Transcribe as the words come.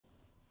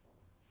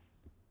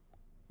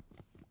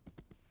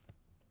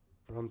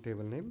from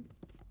table name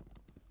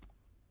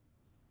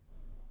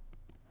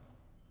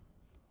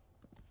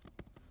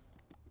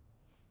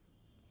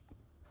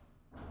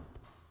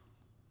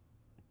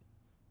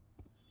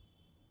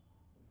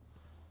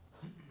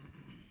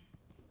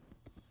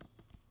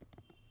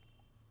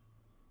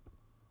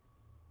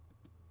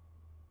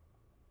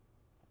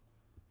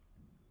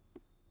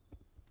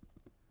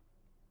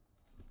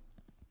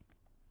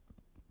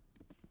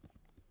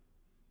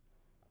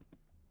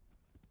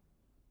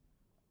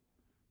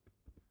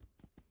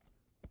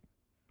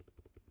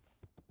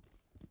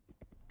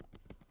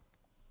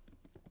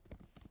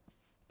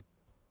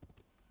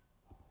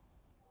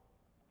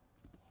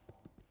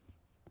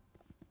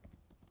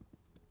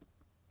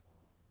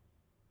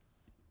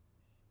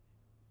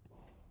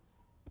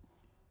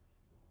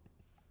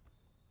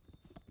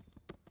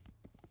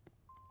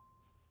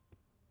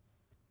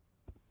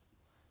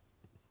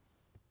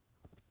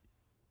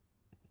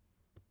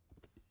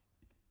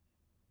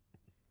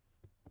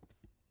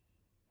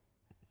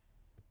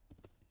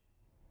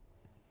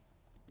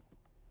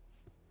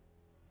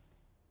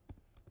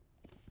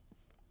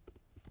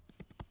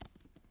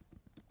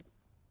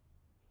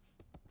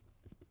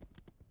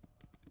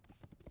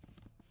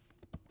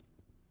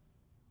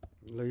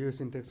ल यो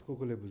सिन्टेक्स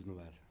कोले बुझ्नु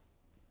भएको छ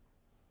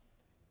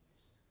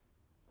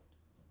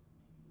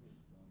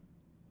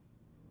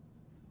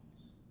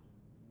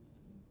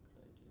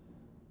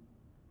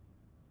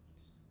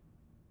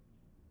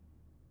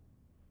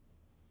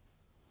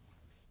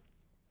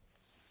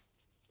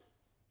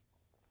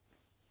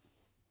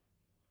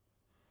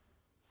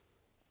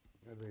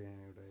अझ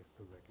यहाँ एउटा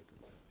यस्तो ब्राकेट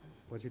हुन्छ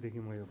पछिदेखि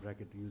म यो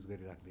ब्राकेट युज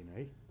गरिराख्दिनँ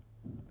है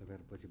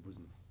तपाईँहरू पछि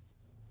बुझ्नु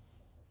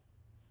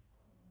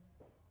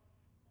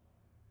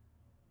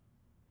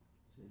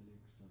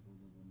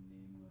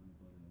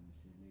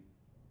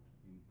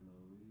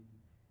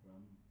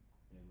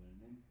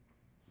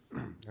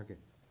ओके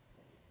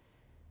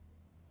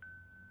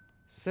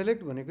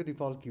सेलेक्ट भनेको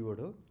डिफल्ट किवर्ड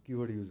हो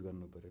किवर्ड युज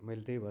गर्नु पऱ्यो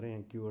मैले त्यही भएर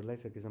यहाँ किवर्डलाई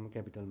सकेसम्म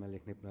क्यापिटलमा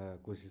लेख्ने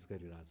कोसिस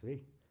गरिरहेको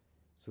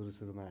छु है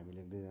सुरुमा हामी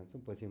लेख्दै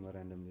जान्छौँ पछि म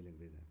ऱ्यान्डमली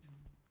लेख्दै जान्छु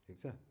ठिक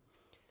छ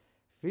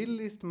फिल्ड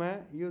लिस्टमा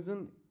यो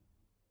जुन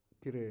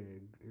के अरे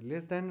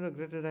लेस देन र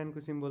ग्रेटर देनको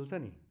सिम्बल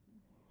छ नि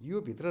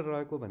यो भित्र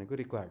रहेको भनेको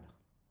रिक्वायर्ड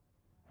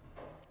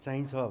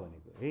चाहिन्छ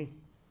भनेको है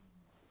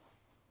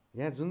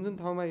यहाँ जुन जुन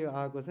ठाउँमा यो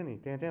आएको छ नि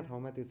त्यहाँ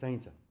ठाउँमा त्यो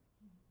चाहिन्छ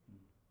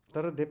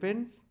तर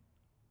डिपेन्ड्स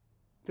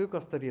त्यो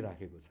कसरी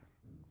राखेको छ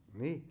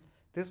है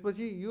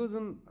त्यसपछि यो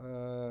जुन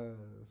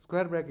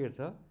स्क्वायर ब्राकेट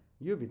छ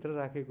यो भित्र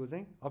राखेको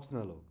चाहिँ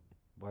अप्सनल हो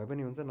भए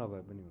पनि हुन्छ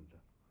नभए पनि हुन्छ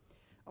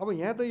अब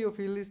यहाँ त यो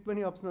फिल्ड लिस्ट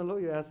पनि अप्सनल हो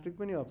यो एस्ट्रिक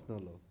पनि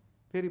अप्सनल हो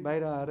फेरि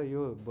बाहिर आएर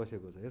यो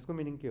बसेको छ यसको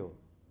मिनिङ के हो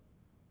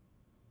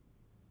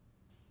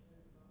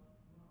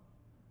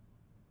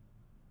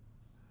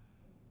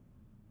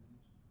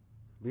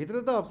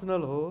भित्र त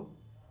अप्सनल हो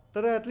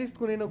तर एटलिस्ट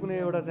कुनै न कुनै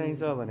एउटा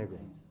चाहिन्छ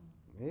भनेको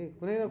है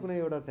कुनै न कुनै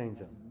एउटा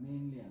चाहिन्छ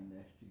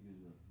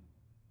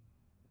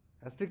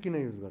एस्ट्रिक किन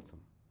युज गर्छौँ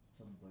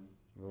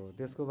हो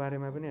त्यसको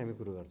बारेमा पनि हामी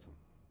कुरो गर्छौँ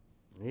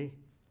है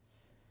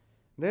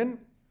देन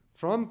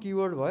फ्रम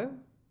किवर्ड भयो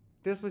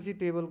त्यसपछि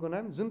टेबलको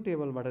नाम जुन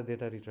टेबलबाट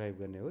डेटा रिट्राइभ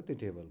गर्ने हो त्यो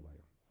टेबल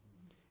भयो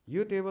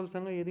यो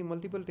टेबलसँग यदि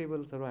मल्टिपल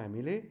टेबल्सहरू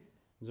हामीले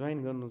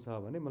जोइन गर्नु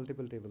छ भने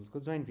मल्टिपल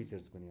टेबल्सको जोइन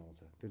फिचर्स पनि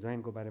आउँछ त्यो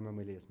जोइनको बारेमा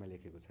मैले यसमा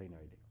लेखेको छैन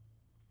अहिले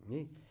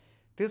है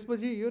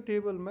त्यसपछि यो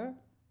टेबलमा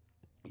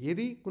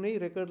यदि कुनै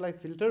रेकर्डलाई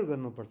फिल्टर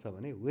गर्नुपर्छ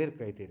भने वेयर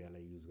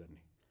क्राइटेरियालाई युज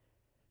गर्ने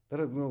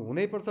तर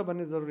हुनैपर्छ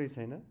भन्ने जरुरी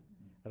छैन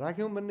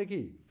राख्यौँ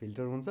भनेदेखि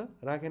फिल्टर हुन्छ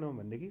राखेनौँ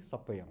भनेदेखि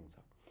सबै आउँछ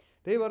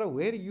त्यही भएर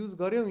वेयर युज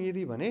गऱ्यौँ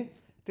यदि भने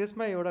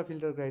त्यसमा एउटा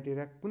फिल्टर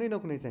क्राइटेरिया कुनै न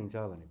कुनै चाहिन्छ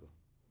भनेको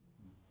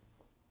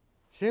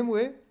सेम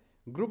वे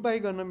ग्रुप बाई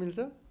गर्न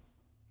मिल्छ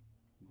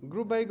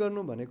ग्रुप बाई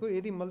गर्नु भनेको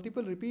यदि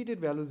मल्टिपल रिपिटेड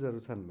भ्यालुजहरू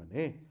छन्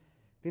भने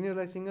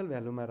तिनीहरूलाई सिङ्गल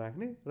भ्यालुमा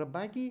राख्ने र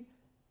बाँकी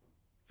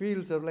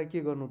फिल्ड्सहरूलाई के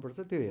गर्नुपर्छ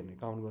त्यो हेर्ने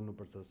काउन्ट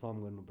गर्नुपर्छ सम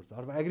गर्नुपर्छ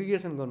अथवा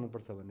एग्रिगेसन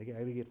गर्नुपर्छ भनेदेखि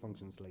एग्रिगेट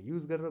फङ्सन्सलाई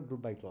युज गरेर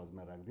ग्रुप बाई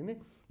क्लजमा राखिदिने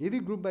यदि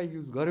ग्रुप बाई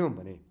युज गऱ्यौँ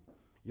भने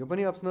यो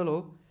पनि अप्सनल हो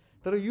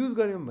तर युज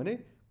गऱ्यौँ भने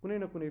कुनै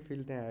न कुनै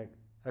फिल्ड त्यहाँ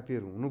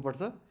एपियर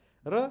हुनुपर्छ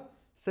र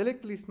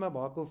सेलेक्ट लिस्टमा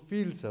भएको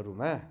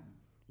फिल्ड्सहरूमा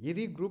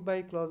यदि ग्रुप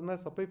बाई क्लजमा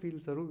सबै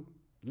फिल्ड्सहरू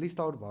लिस्ट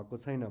आउट भएको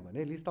छैन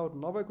भने लिस्ट आउट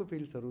नभएको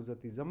फिल्ड्सहरू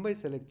जति जम्मै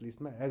सेलेक्ट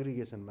लिस्टमा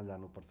एग्रिगेसनमा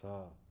जानुपर्छ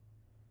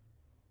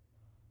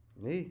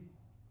है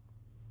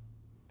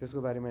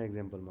त्यसको बारेमा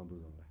एक्जाम्पलमा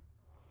बुझौँला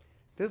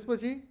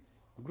त्यसपछि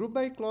ग्रुप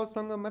बाई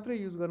क्लजसँग मात्रै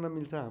युज गर्न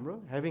मिल्छ हाम्रो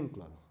ह्याभिङ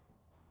क्लज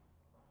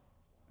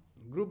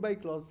ग्रुप बाई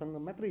क्लजसँग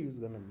मात्रै युज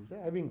गर्न मिल्छ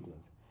ह्याभिङ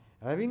क्लज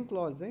ह्याभिङ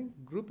क्लज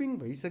चाहिँ ग्रुपिङ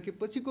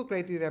भइसकेपछिको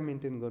क्राइटेरिया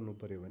मेन्टेन गर्नु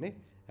पऱ्यो भने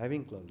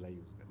ह्याभिङ क्लजलाई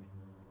युज गर्ने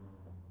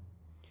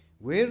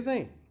वेयर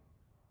चाहिँ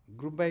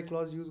ग्रुप बाई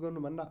क्लज युज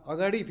गर्नुभन्दा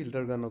अगाडि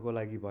फिल्टर गर्नको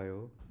लागि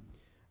भयो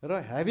र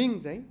ह्याभिङ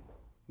चाहिँ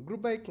group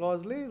by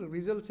क्लजले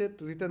result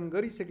set return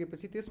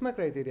गरिसकेपछि त्यसमा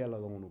क्राइटेरिया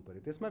लगाउनु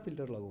पऱ्यो त्यसमा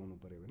फिल्टर लगाउनु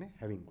पऱ्यो भने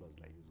ह्याभिङ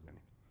क्लजलाई युज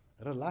गर्ने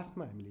र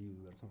लास्टमा हामीले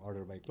युज गर्छौँ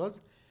order by clause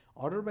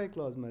order by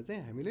क्लजमा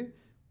चाहिँ हामीले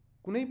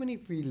कुनै पनि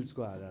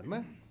फिल्ड्सको आधारमा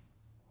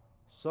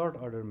सर्ट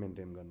अर्डर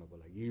मेन्टेन गर्नको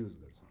लागि युज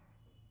गर्छौँ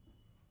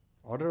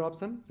अर्डर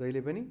अप्सन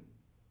जहिले पनि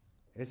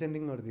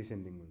एसेन्डिङ अर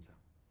डिसेन्डिङ हुन्छ।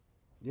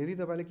 यदि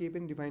तपाईँले केही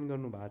पनि डिफाइन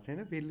गर्नु भएको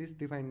छैन, फिल्ड लिस्ट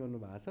डिफाइन गर्नु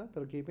भएको छ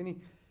तर केही पनि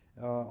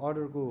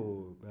अर्डरको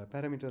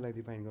प्यारामिटरलाई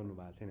डिफाइन गर्नु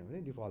भएको छैन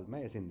भने डिफल्टमा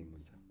एसेन्डिङ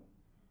हुन्छ।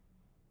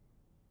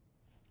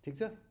 ठिक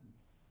छ।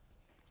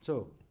 सो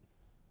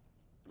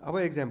अब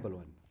example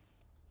 1,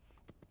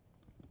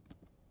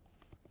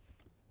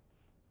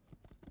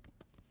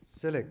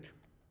 select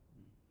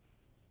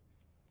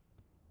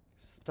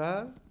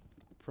star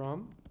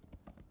from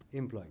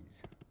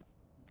employees.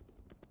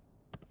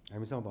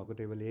 हामीसँग भएको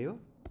टेबल यही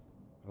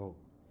हो।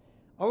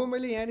 अब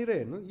मैले यहाँनिर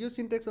हेर्नु यो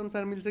सिन्टेक्स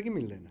अनुसार मिल्छ कि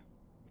मिल्दैन।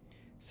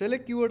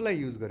 सेलेक्ट किवर्डलाई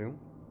युज गऱ्यौँ।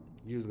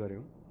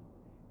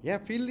 यहाँ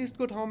फिल्ड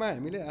लिस्टको ठाउँमा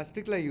हामीले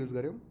एस्ट्रिकलाई युज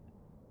गऱ्यौँ।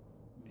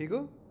 ठिक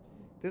हो।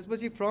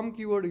 त्यसपछि फ्रम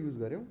किवर्ड युज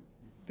गऱ्यौँ,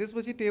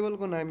 त्यसपछि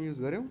टेबलको नाम युज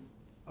गऱ्यौँ।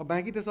 अब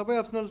बाँकी त सबै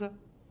अप्सनल छ,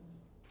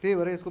 त्यही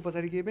भएर यसको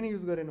पछाडि केही पनि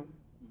युज गरेनौँ।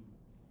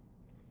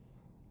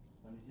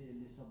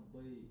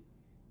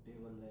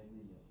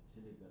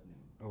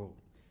 हो।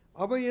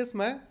 अब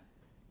यसमा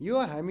यो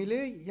हामीले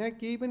यहाँ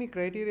केही पनि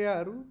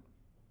क्राइटेरियाहरू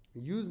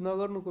युज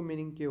नगर्नुको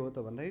मिनिङ के हो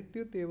त भन्दाखेरि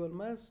त्यो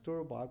टेबलमा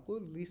स्टोर भएको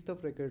लिस्ट अफ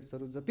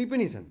रेकर्ड्सहरू जति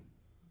पनि छन्,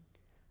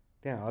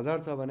 त्यहाँ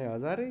 1000 छ भने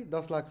 1000,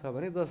 10 लाख छ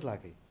भने 10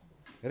 लाखै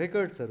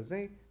रेकर्ड्सहरू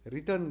चाहिँ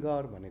रिटर्न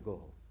गर भनेको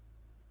हो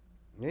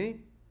है।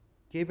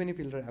 केही पनि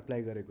फिल्टर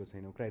एप्लाई गरेको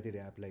छैनौँ,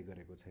 क्राइटेरिया एप्लाई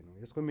गरेको छैनौँ।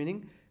 यसको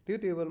मिनिङ त्यो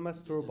टेबलमा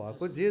स्टोर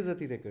भएको जे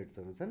जति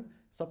रेकर्ड्सहरू छन्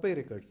सबै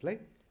रेकर्ड्सलाई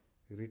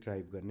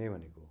रिट्राइभ गर्ने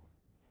भनेको हो।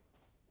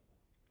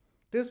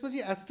 त्यसपछि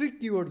एस्ट्रिक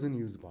किवर्ड जुन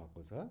युज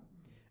भएको छ,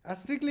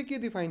 एस्ट्रिकले के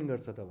डिफाइन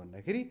गर्छ त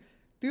भन्दाखेरि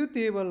त्यो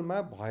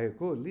टेबलमा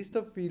भएको लिस्ट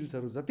अफ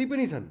फिल्ड्सहरू जति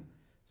पनि छन्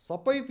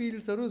सबै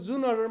फिल्ड्सहरू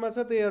जुन अर्डरमा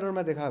छ त्यही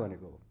अर्डरमा देखा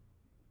भनेको हो।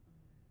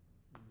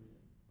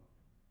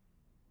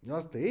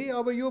 जस्तै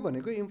अब यो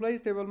भनेको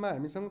इम्प्लोइज टेबलमा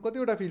हामीसँग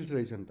कतिवटा फिल्ड्स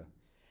रहेछन् त।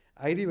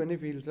 आइडी भन्ने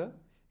फिल्ड छ,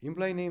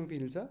 इम्प्लोइ नेम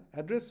फिल्ड छ,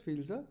 एड्रेस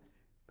फिल्ड छ,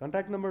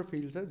 कन्ट्याक्ट नम्बर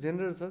फिल्ड छ,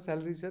 जेन्डर छ,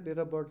 स्यालेरी छ, डेट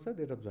अफ बर्थ छ,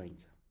 डेट अफ जोइन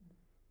छ।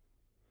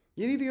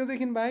 यदि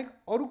त्योदेखि बाहेक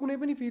अरू कुनै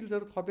पनि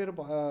फिल्ड्सहरू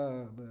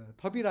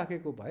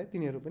थपिराखेको भए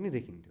तिनीहरू पनि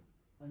देखिन्थ्यो।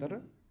 तर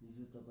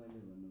हिजो तपाईँले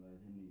भन्नुभएको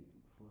थियो नि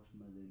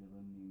फर्स्टमा जहिले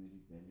पनि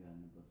न्युमेरिक भ्यालु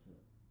हाल्नुपर्छ,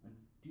 अनि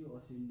त्यो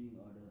असेन्डिङ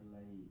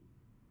अर्डरलाई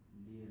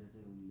लिएर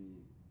चाहिँ उसले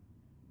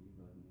यो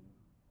गर्ने हो।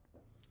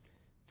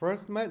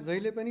 फर्स्टमा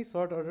जहिले पनि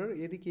सर्ट अर्डर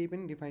यदि केही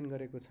पनि डिफाइन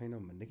गरेको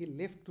छैनौँ भनेदेखि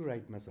लेफ्ट टु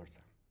राइटमा सर्छ।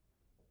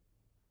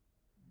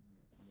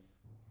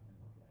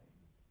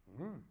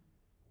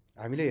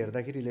 हामीले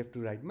हेर्दाखेरि लेफ्ट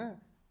टु राइटमा,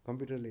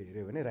 कम्प्युटरले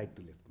हेऱ्यो भने राइट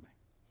टु लेफ्टमा,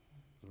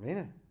 होइन?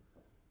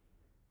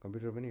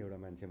 कम्प्युटर पनि एउटा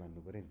मान्छे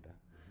मान्नु पऱ्यो नि त,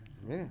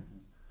 होइन?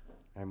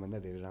 हामीभन्दा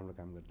धेरै राम्रो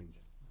काम गरिदिन्छ।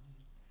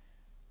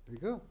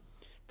 ठिक हो।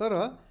 तर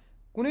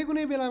कुनै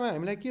कुनै बेलामा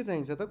हामीलाई के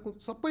चाहिन्छ त,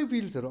 सबै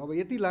फिल्ड्सहरू, अब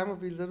यति लामो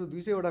फिल्ड्सहरू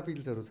 200वटा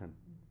फिल्ड्सहरू छन्,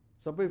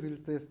 सबै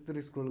फिल्ड्स त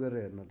यस्तरी स्क्रोल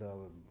गरेर हेर्न त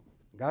अब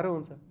गाह्रो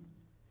हुन्छ।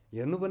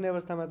 हेर्नुपर्ने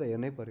अवस्थामा त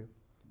हेर्नै पर्यो।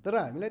 तर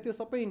हामीलाई त्यो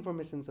सबै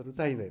इन्फर्मेसन्सहरू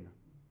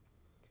चाहिँदैन।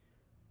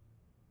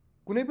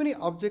 कुनै पनि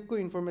अब्जेक्टको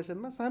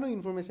इन्फर्मेसनमा सानो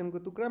इन्फर्मेसनको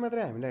टुक्रा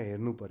मात्रै हामीलाई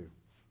हेर्नु पर्यो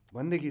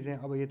भनेदेखि चाहिँ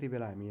अब यति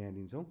बेला हामी यहाँ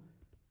दिन्छौँ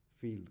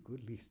फिल्डको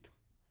लिस्ट,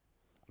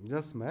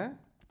 जसमा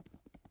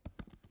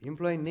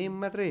इम्प्लोइ नेम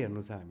मात्रै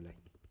हेर्नु छ हामीलाई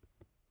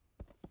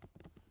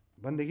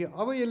भनेदेखि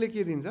अब यसले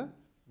के दिन्छ,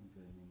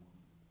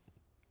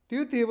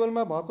 त्यो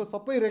टेबलमा भएको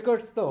सबै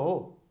रेकर्ड्स त हो,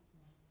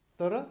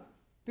 तर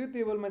त्यो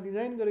टेबलमा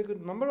डिजाइन गरेको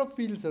नम्बर अफ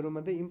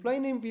फिल्ड्सहरूमध्ये इम्प्लोइ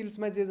नेम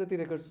फिल्ड्समा जे जति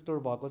रेकर्ड स्टोर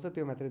भएको छ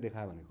त्यो मात्रै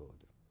देखा भनेको हो।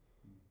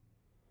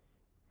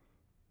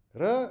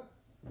 र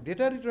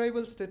डेटा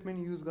रिट्राइभल स्टेटमेन्ट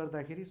युज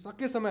गर्दाखेरि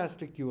सकेसम्म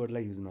एस्ट्रिक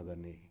किवर्डलाई युज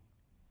नगर्ने।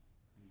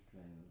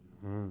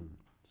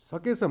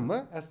 सकेसम्म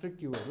एस्ट्रिक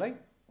किवर्डलाई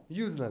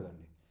युज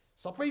नगर्ने।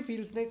 सबै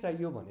फिल्ड्स नै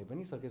चाहियो भने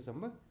पनि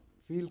सकेसम्म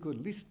फिल्डको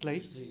लिस्टलाई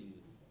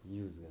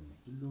युज गर्ने।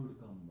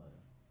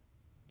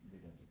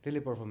 त्यसले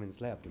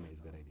पर्फर्मेन्सलाई अप्टिमाइज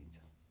गराइदिन्छ।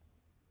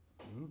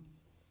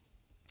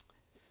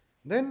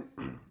 देन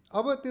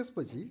अब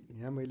त्यसपछि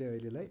यहाँ मैले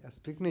अहिलेलाई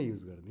एस्ट्रिक नै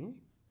युज गर्ने,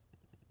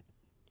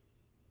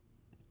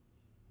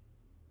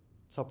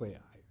 सबै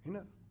आयो होइन।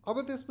 अब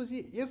त्यसपछि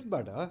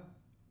यसबाट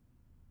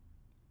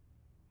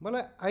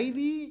मलाई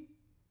आइडी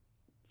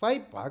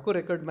 5 भएको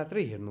रेकर्ड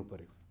मात्रै हेर्नु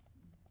पर्यो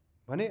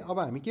भने अब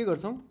हामी के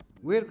गर्छौँ,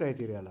 वेयर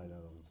क्राइटेरियालाई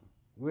लगाउँछौँ।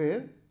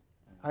 Where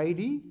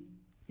ID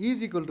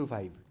is equal to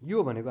 5,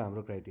 यो भनेको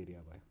हाम्रो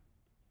क्राइटेरिया भयो।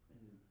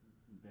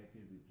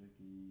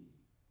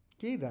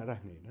 केही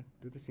राख्ने होइन,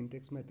 त्यो त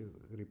सिन्टेक्समा त्यो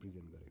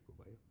रिप्रेजेन्ट गरेको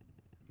भयो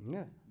होइन।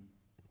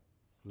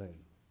 ल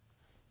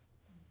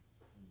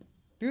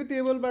त्यो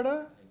टेबलबाट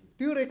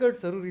त्यो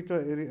रेकर्ड्सहरू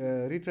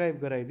रिट्राइभ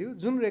गराइदियो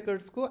जुन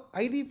रेकर्ड्सको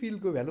आइडी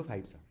फिल्डको भ्यालु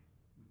 5 छ।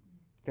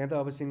 त्यहाँ त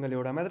अब सिङ्गल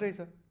एउटा मात्रै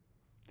छ,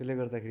 त्यसले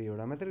गर्दाखेरि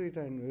एउटा मात्रै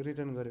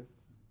रिटर्न गर्यो।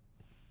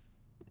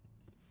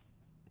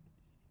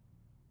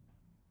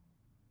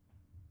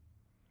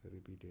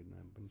 रिपिटेड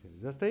नाम पनि छैन।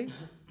 जस्तै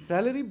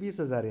स्यालेरी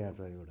 20,000 यहाँ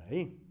छ एउटा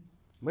है,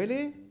 मैले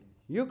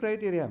यो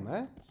क्राइटेरियामा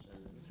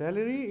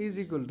स्यालेरी इज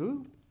इक्वल टु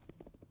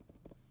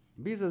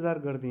 20,000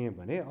 गरिदिएँ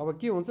भने अब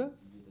के हुन्छ,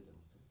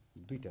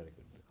 दुईवटा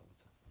रेकर्ड देखाउँछ।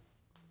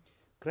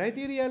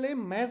 क्राइटेरियाले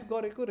म्याच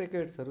गरेको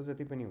रेकर्ड्सहरू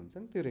जति पनि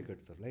हुन्छन् त्यो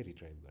रेकर्ड्सहरूलाई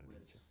रिट्राइभ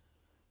गरिदिन्छ।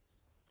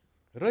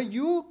 र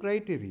यो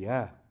क्राइटेरिया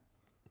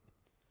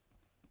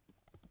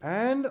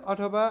एन्ड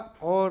अथवा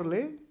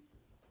अरले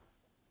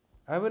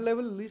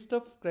एभाइलेबल लिस्ट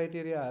अफ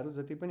क्राइटेरियाहरू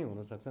जति पनि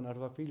हुन सक्छन्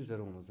अथवा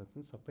फिल्ड्सहरू हुन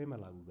सक्छन् सबैमा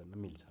लागू गर्न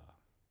मिल्छ।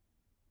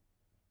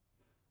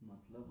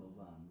 मतलब अब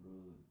हाम्रो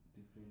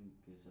डिफ्रेन्ट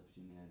केस अफ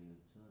सिनेरियो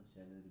छ,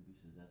 स्यालेरी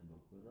 20,000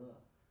 भएको र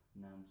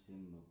नाम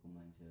सेम भएको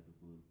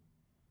मान्छेहरूको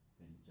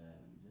भेल्यु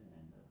चाहियो भने चाहिँ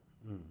एन्ड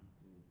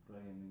त्यो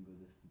प्रोग्रामिङको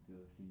जस्तो त्यो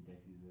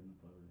सिन्ट्याक्स युज गर्नु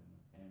पर्दैन,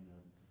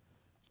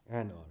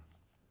 एन्ड अर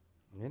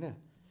होइन।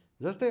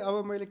 जस्तै अब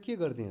मैले के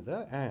गरिदिएँ त,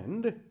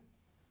 एन्ड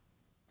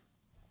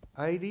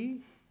आइडी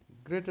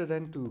ग्रेटर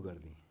देन 2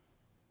 गरिदिएँ।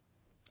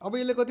 अब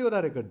यसले कतिवटा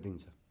रेकर्ड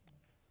दिन्छ?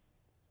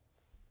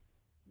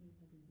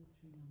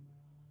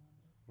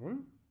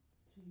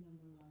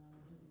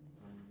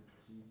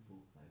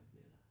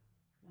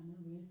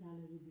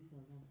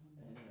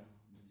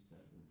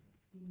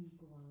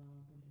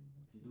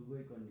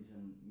 दुवै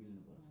कन्डिसन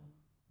मिल्नुपर्छ।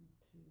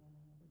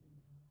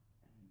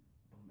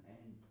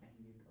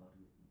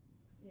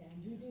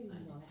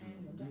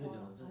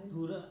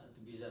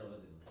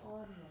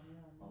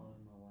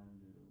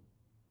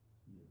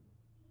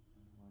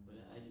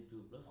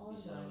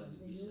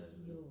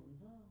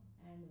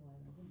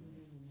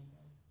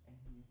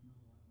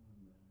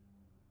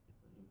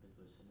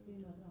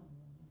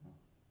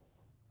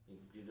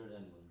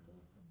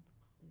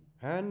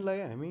 एन्डलाई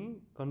हामी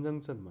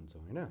कन्जङ्सन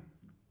भन्छौँ होइन।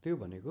 त्यो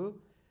भनेको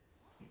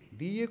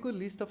दिएको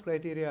लिस्ट अफ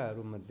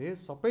क्राइटेरियाहरूमध्ये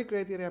सबै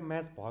क्राइटेरिया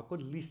म्याच भएको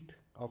लिस्ट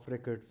अफ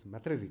रेकर्ड्स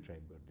मात्रै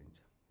रिट्राइभ गरिदिन्छ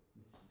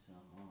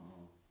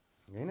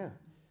होइन।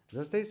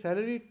 जस्तै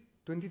स्यालेरी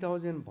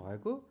 20,000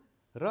 भएको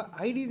र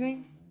आइडी चाहिँ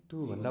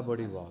 2 भन्दा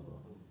बढी भएको।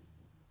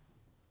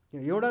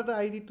 एउटा त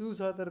आइडी 2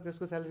 छ तर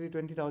त्यसको स्यालेरी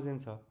 20,000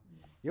 छ,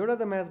 एउटा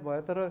त म्याच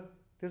भयो तर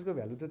त्यसको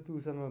भ्यालु त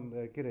 2सँग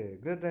के अरे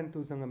ग्रेटर देन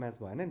 2सँग म्याच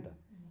भएन नि त,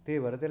 त्यही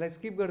भएर त्यसलाई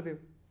स्किप गरिदियो।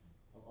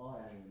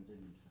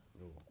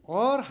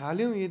 अर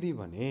हाल्यौँ यदि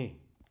भने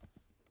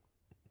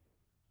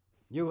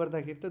यो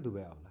गर्दाखेरि त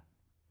दुवै आउला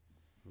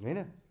होइन,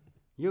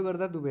 यो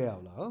गर्दा दुवै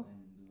आउला हो।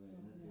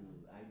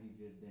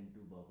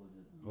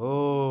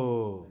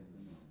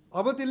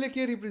 अब त्यसले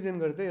के रिप्रेजेन्ट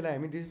गर्छ? यसलाई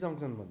हामी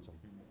डिसजङ्सन भन्छौँ।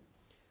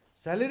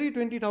 स्यालेरी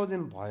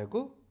 20,000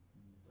 भएको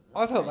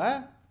अथवा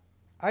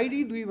आइडी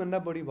 2 भन्दा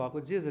बढी भएको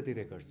जे जति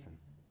रेकर्ड छन्।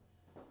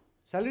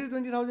 स्यालेरी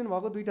 20,000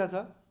 भएको दुईवटा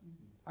छ,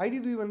 आइडी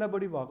 2 भन्दा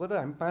बढी भएको त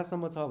हामी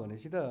 5सम्म छ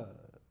भनेपछि त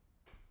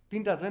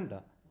 3टा छ नि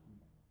त।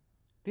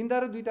 3टा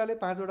र 2टाले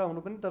 5वटा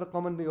हुनु पनि, तर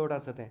कमन 2वटा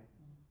छ त्यहाँ,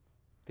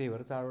 त्यही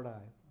भएर 4वटा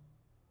आयो।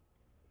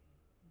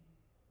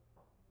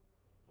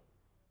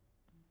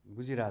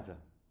 बुझिरहेछ?